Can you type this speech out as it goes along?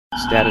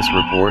Status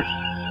report.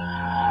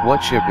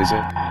 What ship is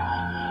it?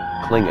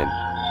 Klingon.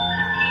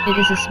 It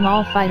is a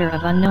small fighter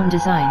of unknown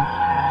design,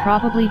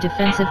 probably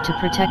defensive to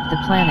protect the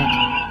planet.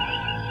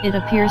 It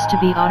appears to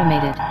be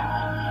automated.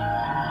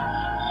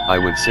 I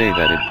would say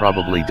that it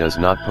probably does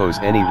not pose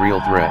any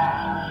real threat.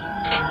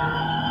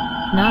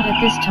 Not at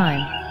this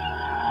time.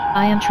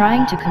 I am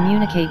trying to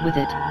communicate with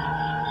it.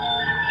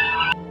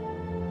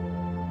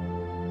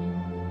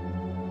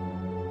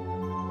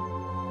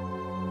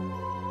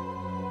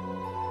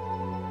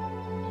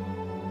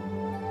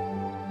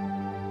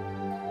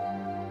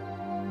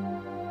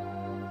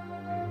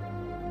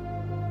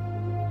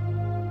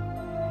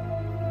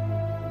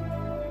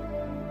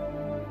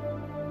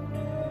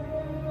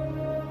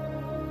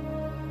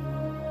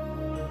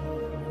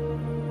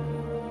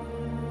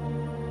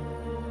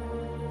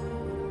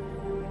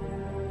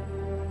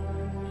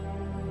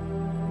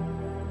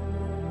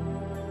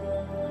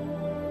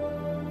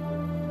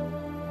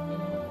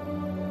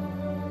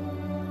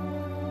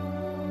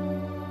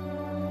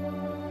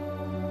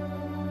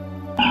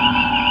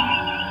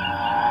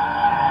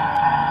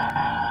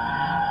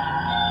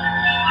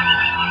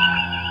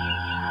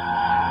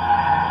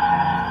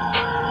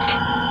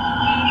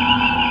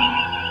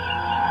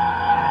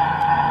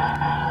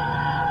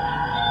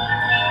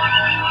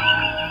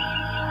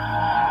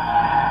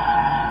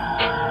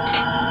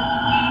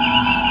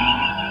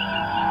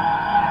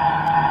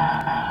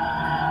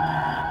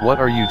 What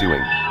are you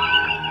doing?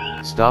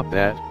 Stop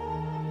that.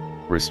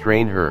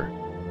 Restrain her.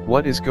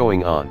 What is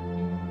going on?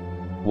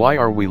 Why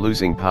are we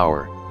losing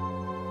power?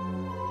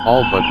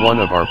 All but one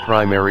of our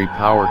primary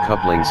power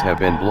couplings have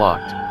been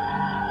blocked.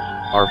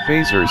 Our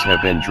phasers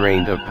have been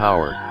drained of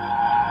power.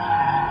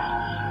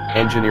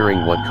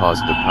 Engineering, what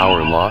caused the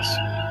power loss?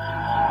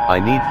 I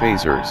need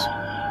phasers.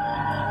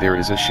 There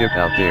is a ship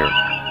out there.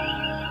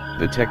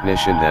 The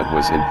technician that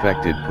was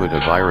infected put a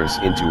virus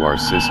into our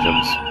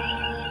systems.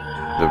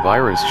 The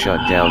virus shut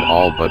down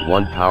all but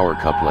one power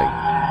coupling.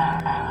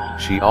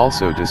 She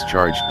also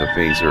discharged the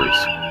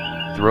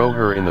phasers. Throw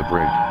her in the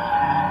brig.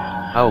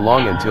 How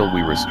long until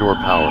we restore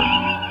power?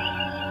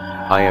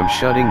 I am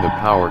shutting the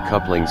power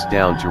couplings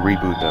down to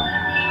reboot them.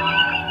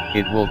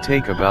 It will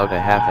take about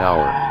a half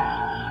hour.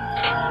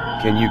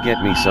 Can you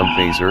get me some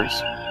phasers?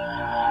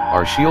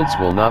 Our shields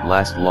will not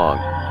last long.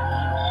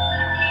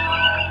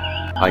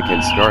 I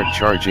can start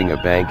charging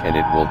a bank and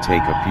it will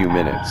take a few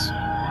minutes.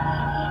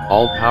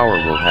 All power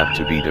will have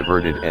to be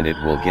diverted and it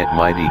will get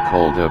mighty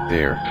cold up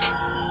there.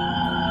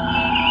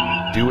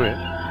 Do it.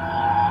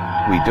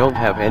 We don't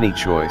have any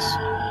choice.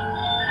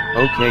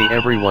 Okay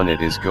everyone, it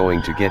is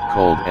going to get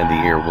cold and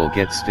the air will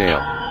get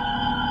stale.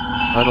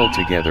 Huddle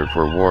together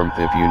for warmth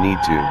if you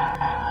need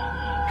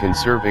to.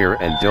 Conserve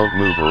air and don't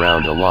move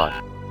around a lot.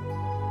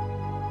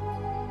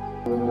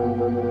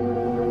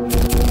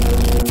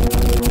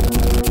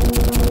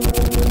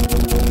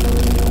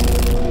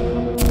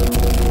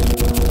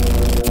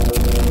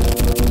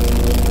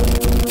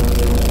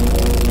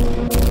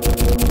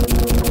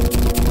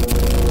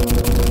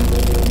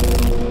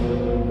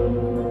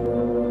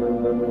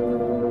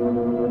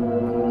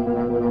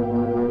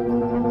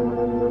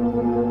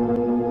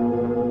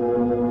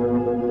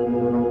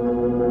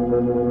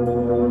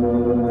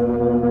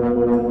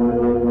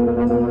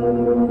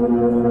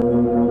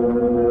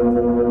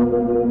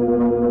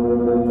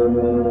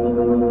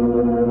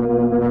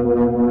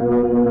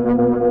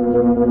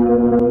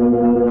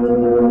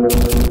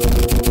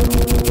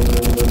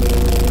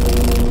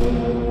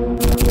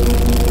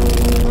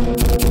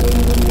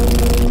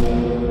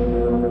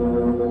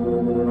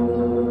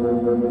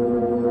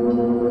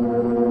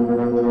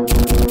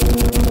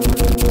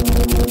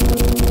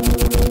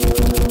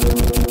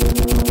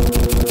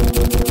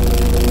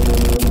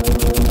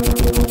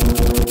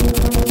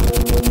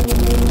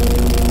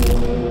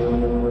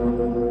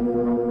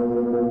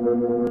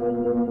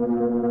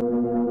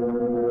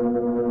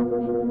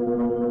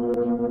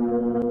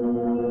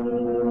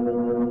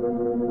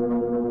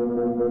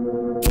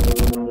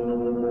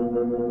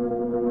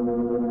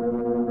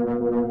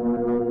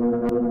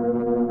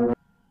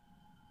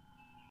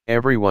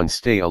 Everyone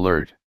stay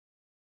alert.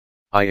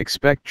 I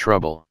expect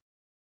trouble.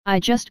 I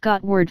just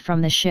got word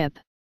from the ship.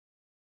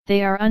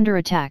 They are under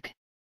attack.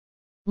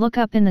 Look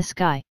up in the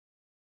sky.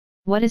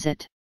 What is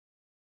it?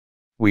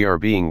 We are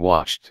being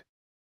watched.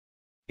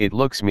 It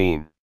looks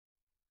mean.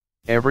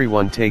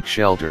 Everyone take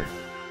shelter.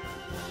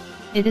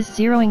 It is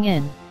zeroing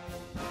in.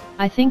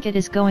 I think it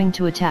is going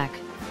to attack.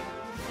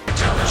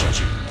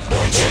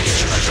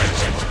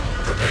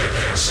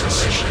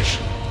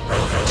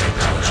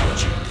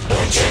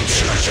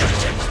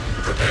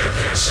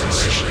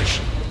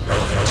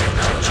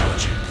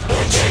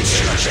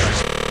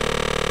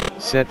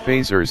 Set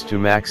phasers to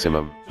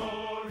maximum.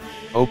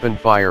 Open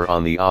fire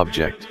on the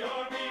object.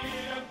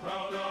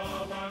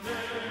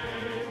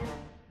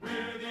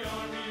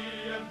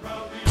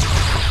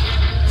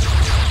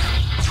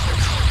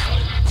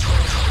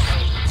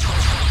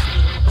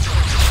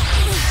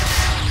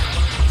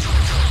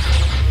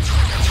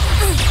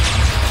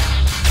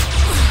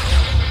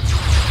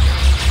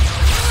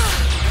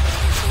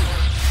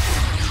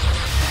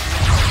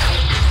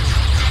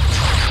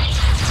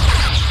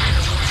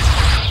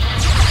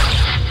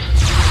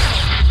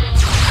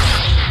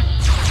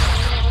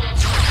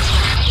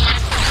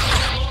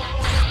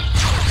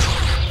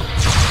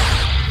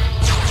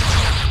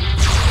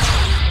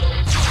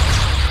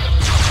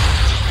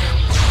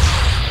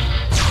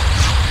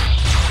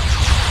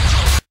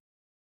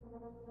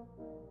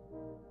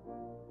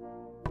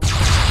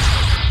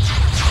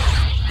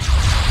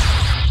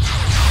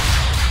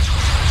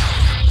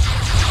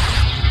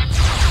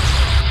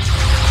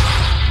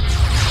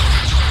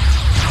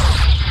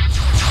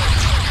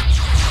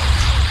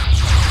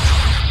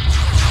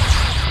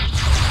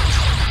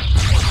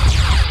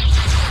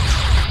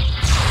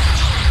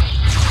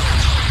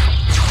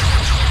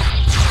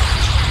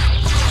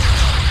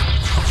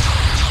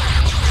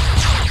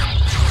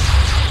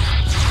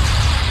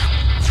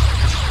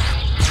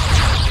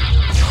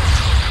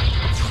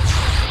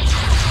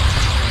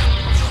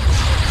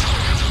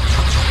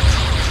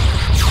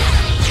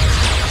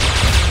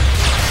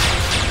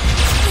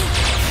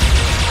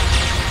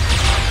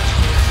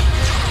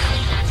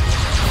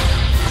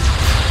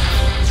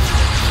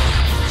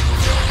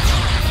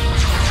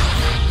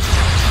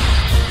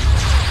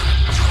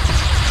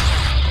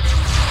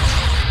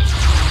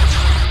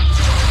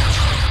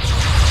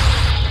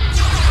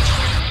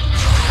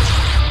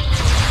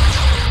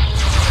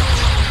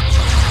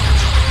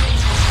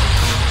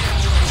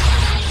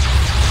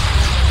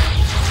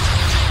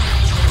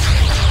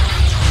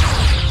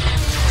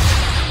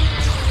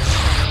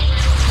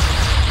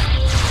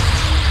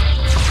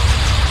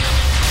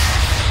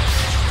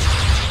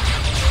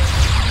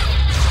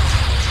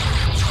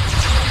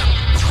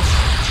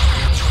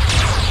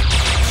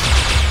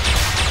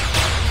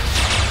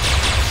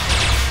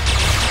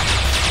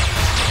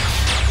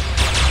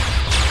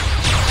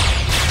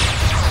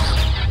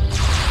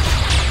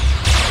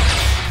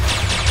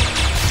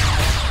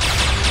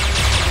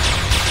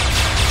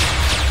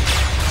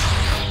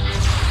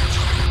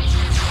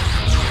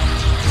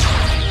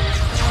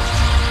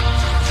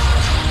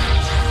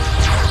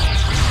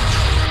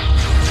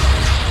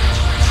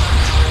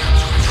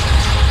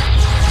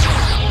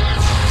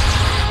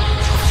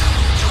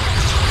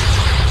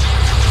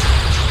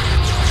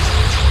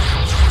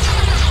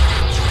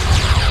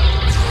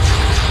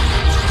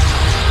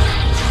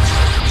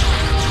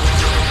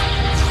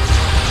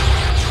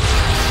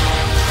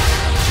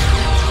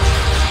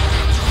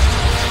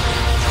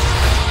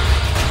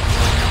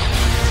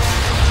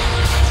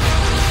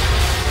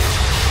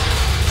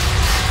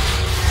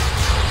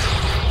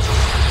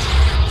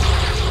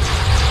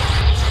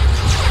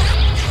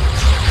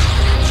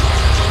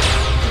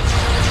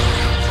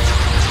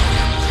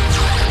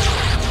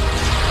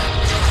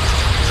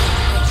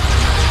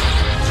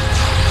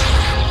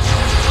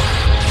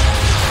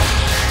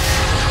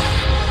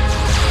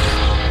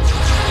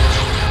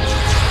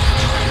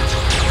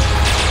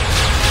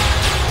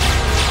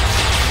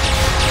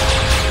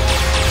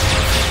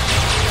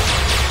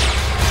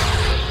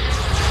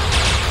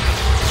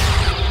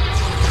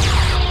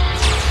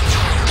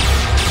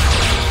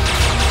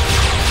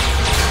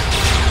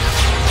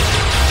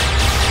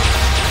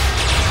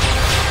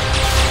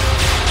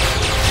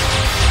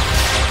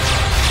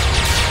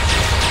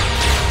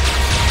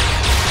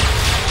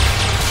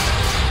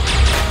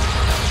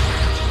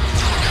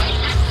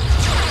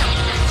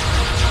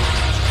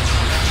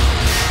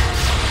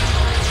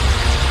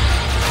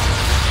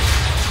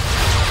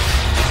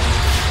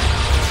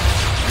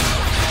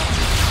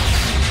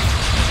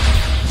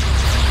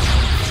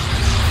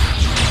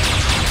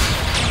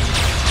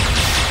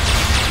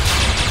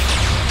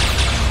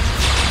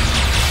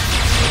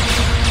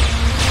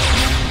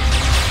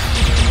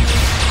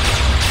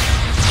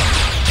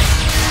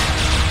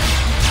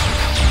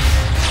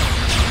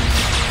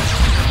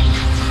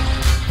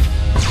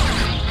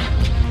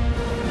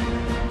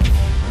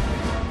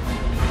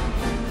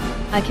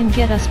 I can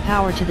get us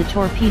power to the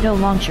torpedo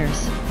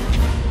launchers.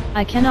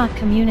 I cannot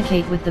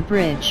communicate with the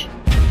bridge.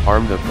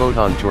 Arm the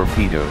photon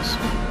torpedoes.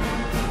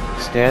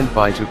 Stand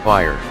by to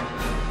fire.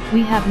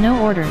 We have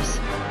no orders.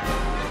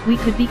 We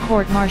could be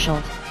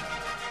court-martialed.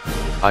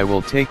 I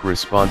will take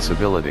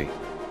responsibility.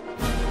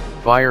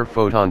 Fire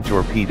photon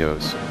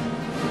torpedoes.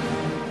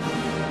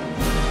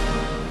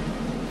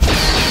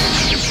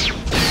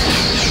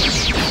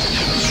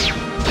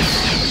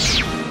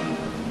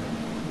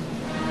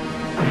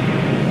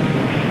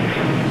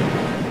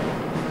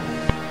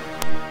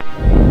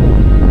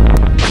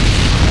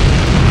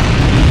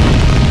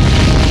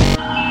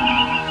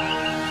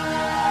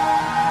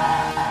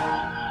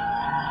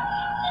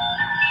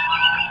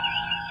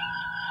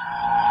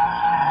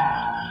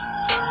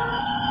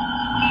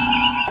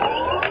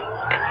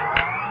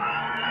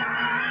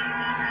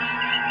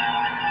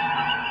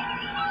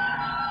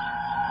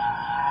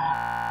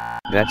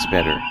 That's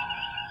better.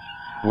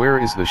 Where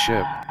is the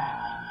ship?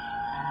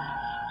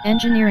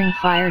 Engineering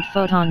fired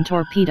photon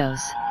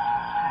torpedoes.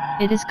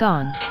 It is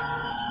gone.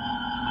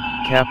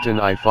 Captain,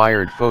 I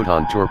fired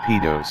photon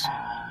torpedoes.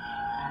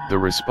 The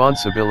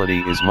responsibility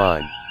is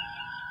mine.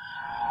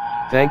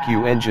 Thank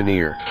you,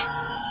 engineer.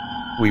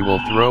 We will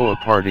throw a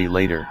party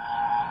later.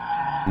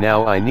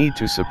 Now I need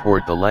to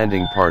support the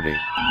landing party.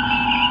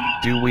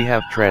 Do we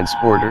have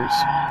transporters?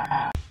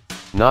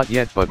 Not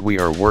yet, but we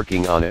are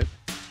working on it.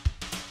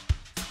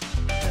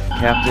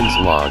 Captain's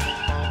log.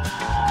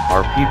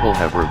 Our people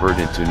have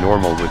reverted to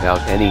normal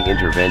without any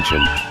intervention,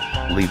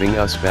 leaving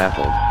us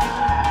baffled.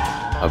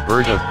 A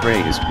bird of prey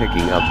is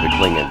picking up the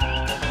Klingon.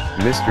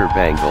 Mr.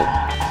 Bangle,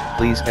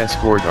 please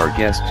escort our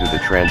guest to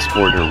the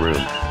transporter room.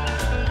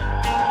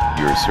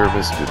 Your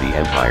service to the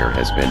Empire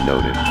has been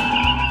noted.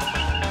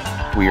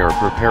 We are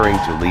preparing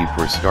to leave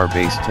for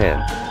Starbase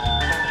 10.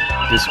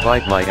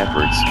 Despite my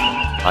efforts,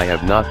 I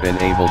have not been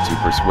able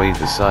to persuade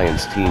the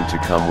science team to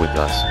come with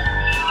us.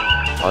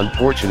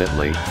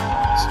 Unfortunately,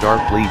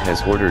 Starfleet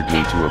has ordered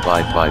me to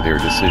abide by their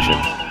decision.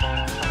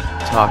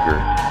 Talker,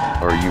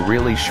 are you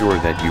really sure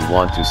that you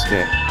want to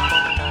stay?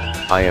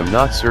 I am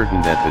not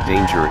certain that the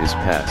danger is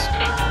past.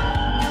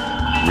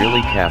 Really,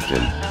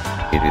 Captain,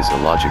 it is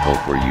illogical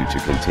for you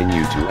to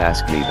continue to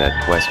ask me that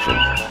question.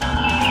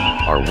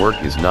 Our work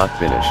is not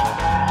finished.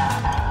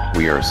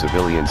 We are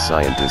civilian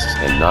scientists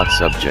and not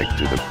subject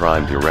to the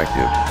Prime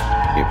Directive,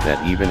 if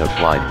that even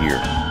applied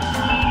here.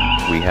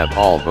 We have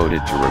all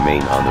voted to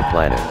remain on the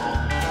planet.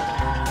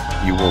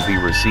 You will be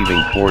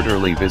receiving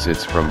quarterly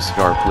visits from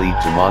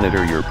Starfleet to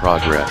monitor your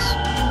progress.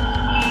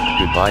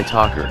 Goodbye,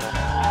 Talker.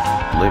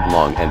 Live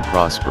long and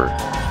prosper,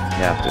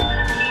 Captain.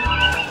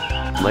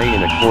 Lay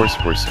in a course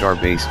for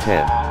Starbase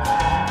 10.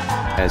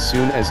 As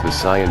soon as the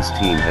science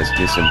team has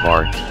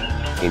disembarked,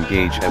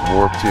 engage at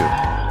Warp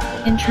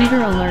 2.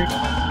 Intruder alert!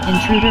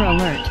 Intruder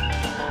alert!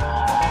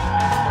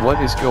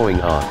 What is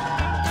going on?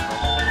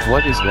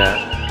 What is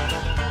that?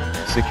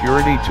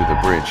 Security to the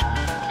bridge,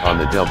 on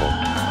the double,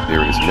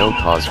 there is no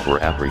cause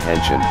for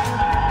apprehension,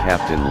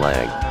 Captain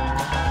Lang.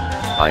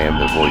 I am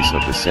the voice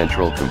of the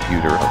central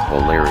computer of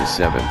Polaris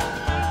 7.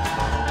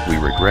 We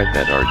regret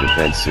that our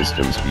defense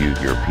systems viewed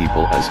your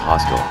people as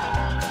hostile.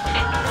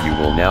 You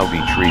will now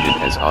be treated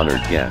as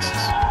honored guests.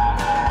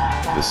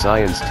 The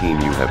science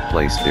team you have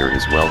placed there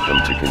is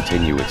welcome to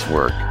continue its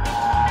work.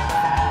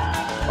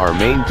 Our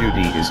main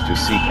duty is to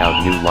seek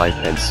out new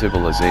life and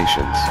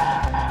civilizations.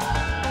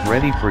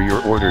 Ready for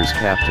your orders,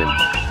 Captain.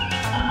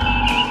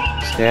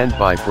 Stand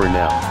by for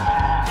now.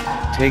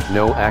 Take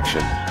no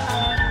action.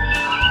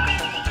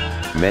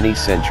 Many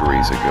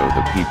centuries ago,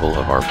 the people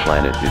of our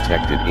planet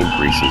detected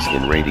increases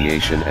in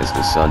radiation as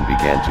the sun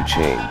began to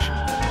change.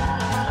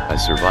 A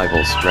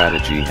survival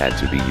strategy had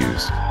to be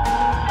used.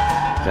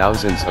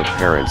 Thousands of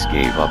parents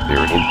gave up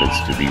their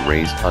infants to be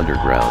raised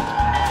underground.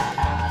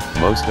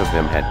 Most of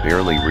them had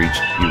barely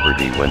reached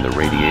puberty when the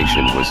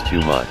radiation was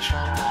too much.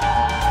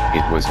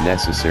 It was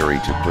necessary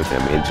to put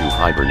them into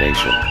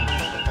hibernation.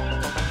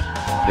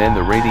 Then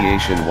the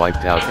radiation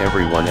wiped out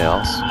everyone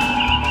else?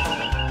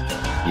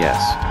 Yes.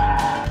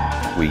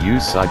 We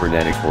use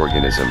cybernetic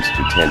organisms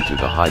to tend to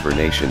the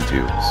hibernation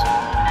tubes.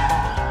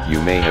 You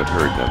may have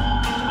heard them.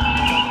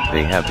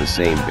 They have the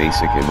same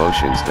basic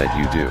emotions that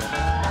you do.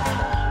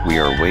 We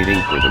are waiting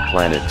for the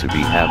planet to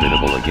be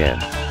habitable again.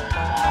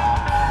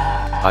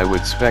 I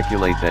would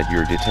speculate that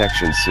your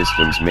detection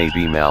systems may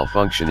be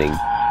malfunctioning,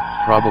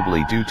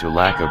 probably due to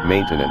lack of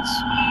maintenance.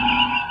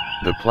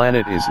 The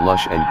planet is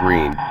lush and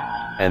green,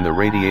 and the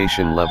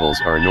radiation levels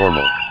are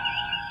normal.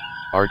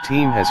 Our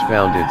team has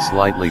found it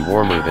slightly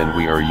warmer than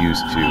we are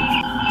used to,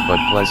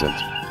 but pleasant.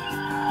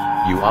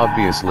 You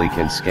obviously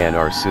can scan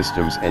our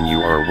systems and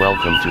you are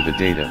welcome to the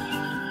data.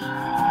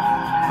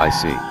 I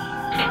see.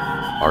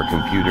 Our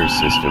computer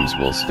systems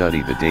will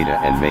study the data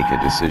and make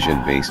a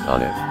decision based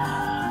on it.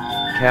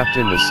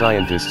 Captain, the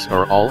scientists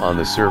are all on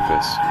the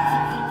surface.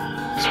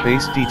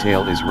 Space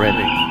detail is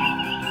ready.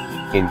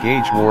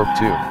 Engage Warp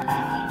 2.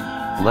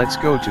 Let's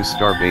go to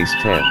Starbase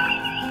 10.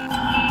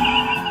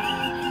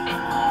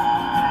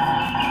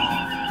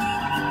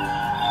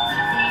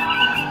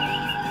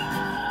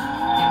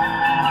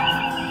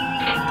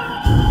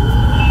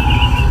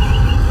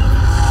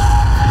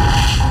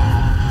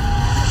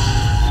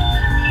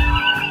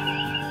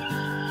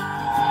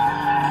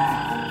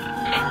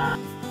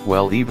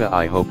 Well, Eva,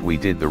 I hope we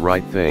did the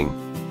right thing,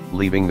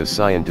 leaving the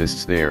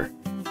scientists there.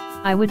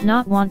 I would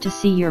not want to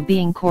see your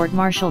being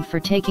court-martialed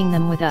for taking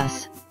them with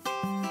us.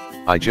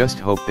 I just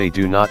hope they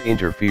do not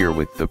interfere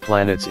with the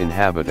planet's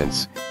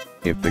inhabitants,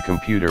 if the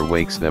computer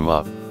wakes them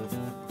up.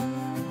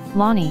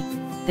 Lonnie,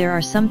 there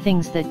are some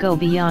things that go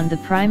beyond the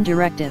Prime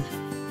Directive,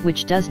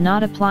 which does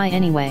not apply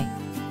anyway.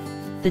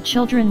 The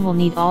children will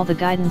need all the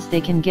guidance they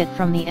can get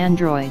from the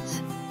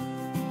androids.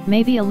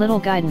 Maybe a little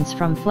guidance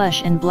from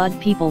flesh and blood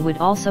people would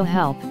also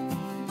help.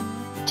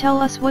 Tell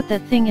us what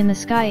that thing in the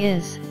sky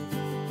is.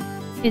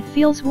 It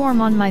feels warm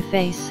on my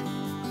face.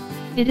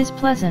 It is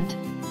pleasant.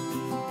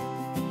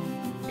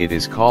 It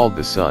is called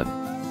the sun.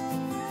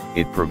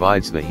 It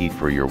provides the heat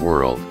for your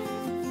world.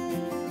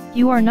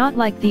 You are not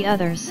like the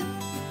others.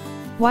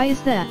 Why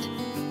is that?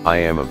 I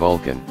am a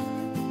Vulcan.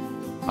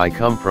 I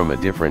come from a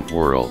different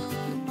world.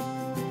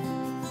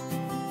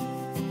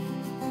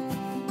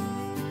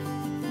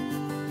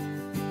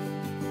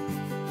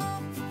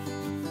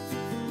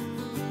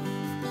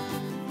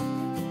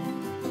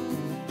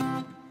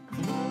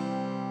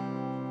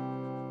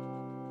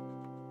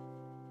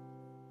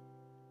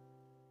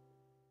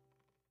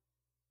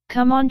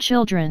 Come on,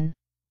 children.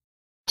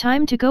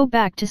 Time to go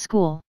back to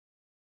school.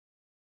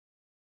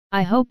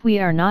 I hope we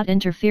are not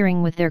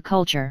interfering with their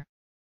culture.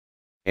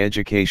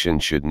 Education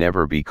should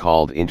never be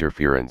called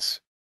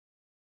interference.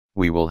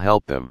 We will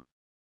help them.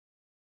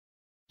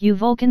 You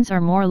Vulcans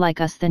are more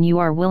like us than you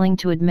are willing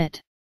to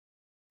admit.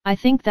 I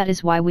think that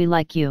is why we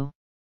like you.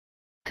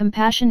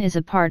 Compassion is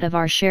a part of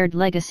our shared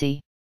legacy.